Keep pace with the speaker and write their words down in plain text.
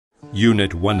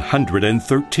Unit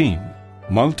 113,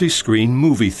 Multiscreen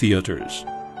Movie Theaters.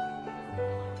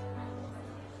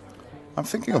 I'm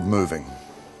thinking of moving.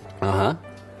 Uh-huh.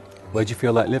 Where do you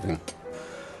feel like living?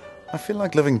 I feel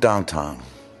like living downtown.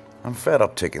 I'm fed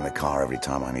up taking the car every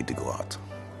time I need to go out.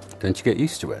 Don't you get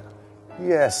used to it?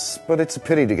 Yes, but it's a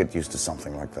pity to get used to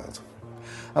something like that.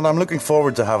 And I'm looking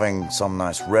forward to having some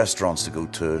nice restaurants to go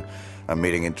to, and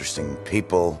meeting interesting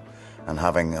people, and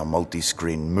having a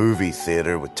multi-screen movie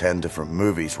theater with 10 different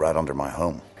movies right under my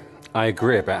home. I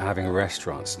agree about having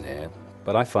restaurants near,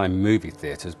 but I find movie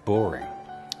theaters boring.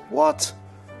 What?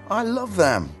 I love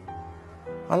them.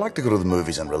 I like to go to the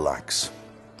movies and relax.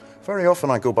 Very often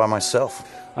I go by myself.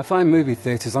 I find movie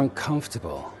theaters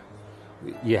uncomfortable.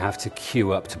 You have to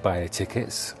queue up to buy the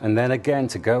tickets, and then again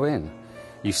to go in.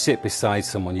 You sit beside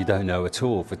someone you don't know at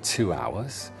all for 2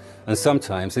 hours, and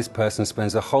sometimes this person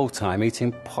spends the whole time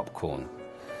eating popcorn.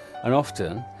 And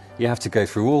often, you have to go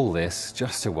through all this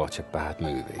just to watch a bad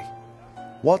movie.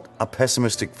 What a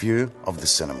pessimistic view of the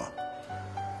cinema.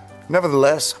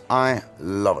 Nevertheless, I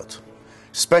love it.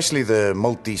 Especially the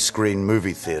multi-screen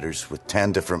movie theaters with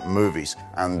 10 different movies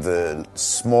and the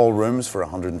small rooms for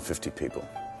 150 people.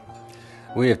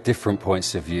 We have different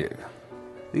points of view.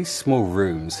 These small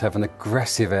rooms have an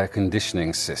aggressive air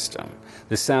conditioning system.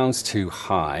 The sound's too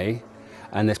high,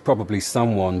 and there's probably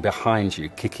someone behind you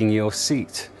kicking your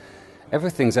seat.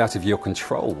 Everything's out of your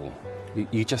control.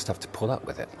 You just have to pull up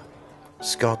with it.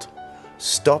 Scott,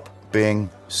 stop being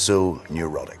so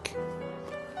neurotic.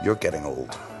 You're getting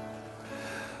old.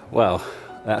 Well,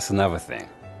 that's another thing.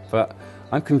 But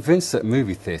I'm convinced that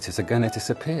movie theatres are going to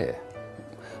disappear.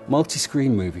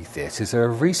 Multi-screen movie theatres are a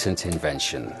recent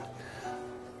invention.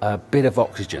 A bit of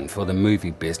oxygen for the movie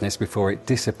business before it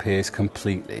disappears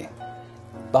completely.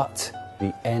 But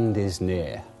the end is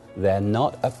near. They're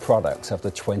not a product of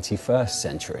the 21st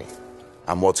century.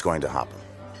 And what's going to happen?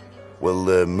 Will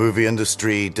the movie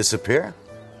industry disappear?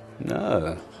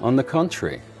 No, on the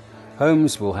contrary.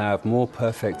 Homes will have more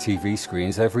perfect TV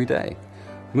screens every day.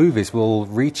 Movies will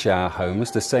reach our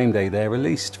homes the same day they're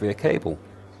released via cable.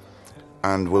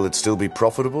 And will it still be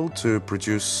profitable to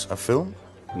produce a film?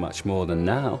 Much more than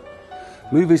now.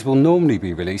 Movies will normally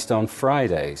be released on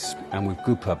Fridays, and with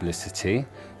good publicity,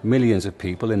 millions of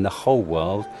people in the whole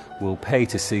world will pay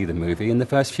to see the movie in the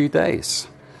first few days.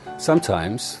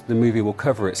 Sometimes the movie will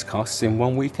cover its costs in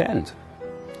one weekend.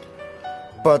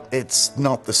 But it's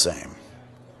not the same.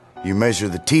 You measure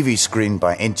the TV screen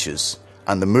by inches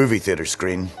and the movie theater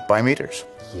screen by meters.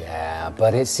 Yeah,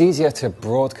 but it's easier to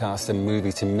broadcast a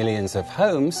movie to millions of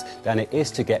homes than it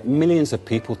is to get millions of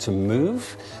people to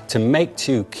move, to make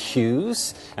 2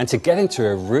 queues, and to get into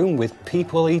a room with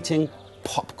people eating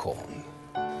popcorn.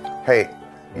 Hey,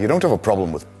 you don't have a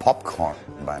problem with popcorn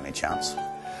by any chance?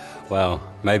 Well,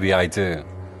 maybe I do,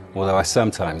 although I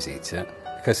sometimes eat it,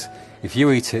 because if you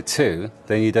eat it too,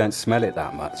 then you don't smell it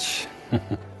that much.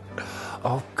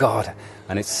 Oh God,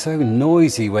 and it's so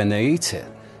noisy when they eat it.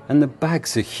 And the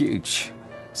bags are huge.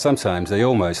 Sometimes they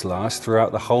almost last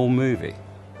throughout the whole movie.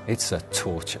 It's a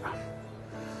torture.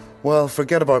 Well,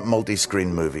 forget about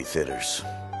multi-screen movie theaters.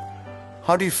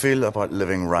 How do you feel about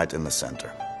living right in the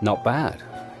center? Not bad.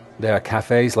 There are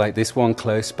cafes like this one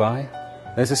close by.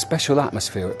 There's a special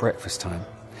atmosphere at breakfast time.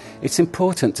 It's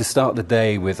important to start the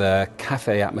day with a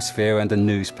cafe atmosphere and a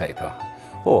newspaper,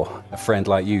 or a friend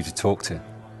like you to talk to.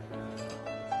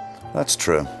 That's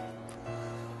true.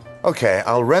 Okay,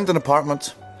 I'll rent an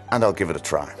apartment and I'll give it a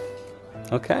try.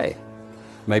 Okay.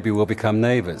 Maybe we'll become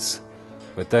neighbors.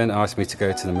 But don't ask me to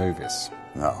go to the movies.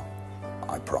 No,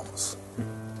 I promise.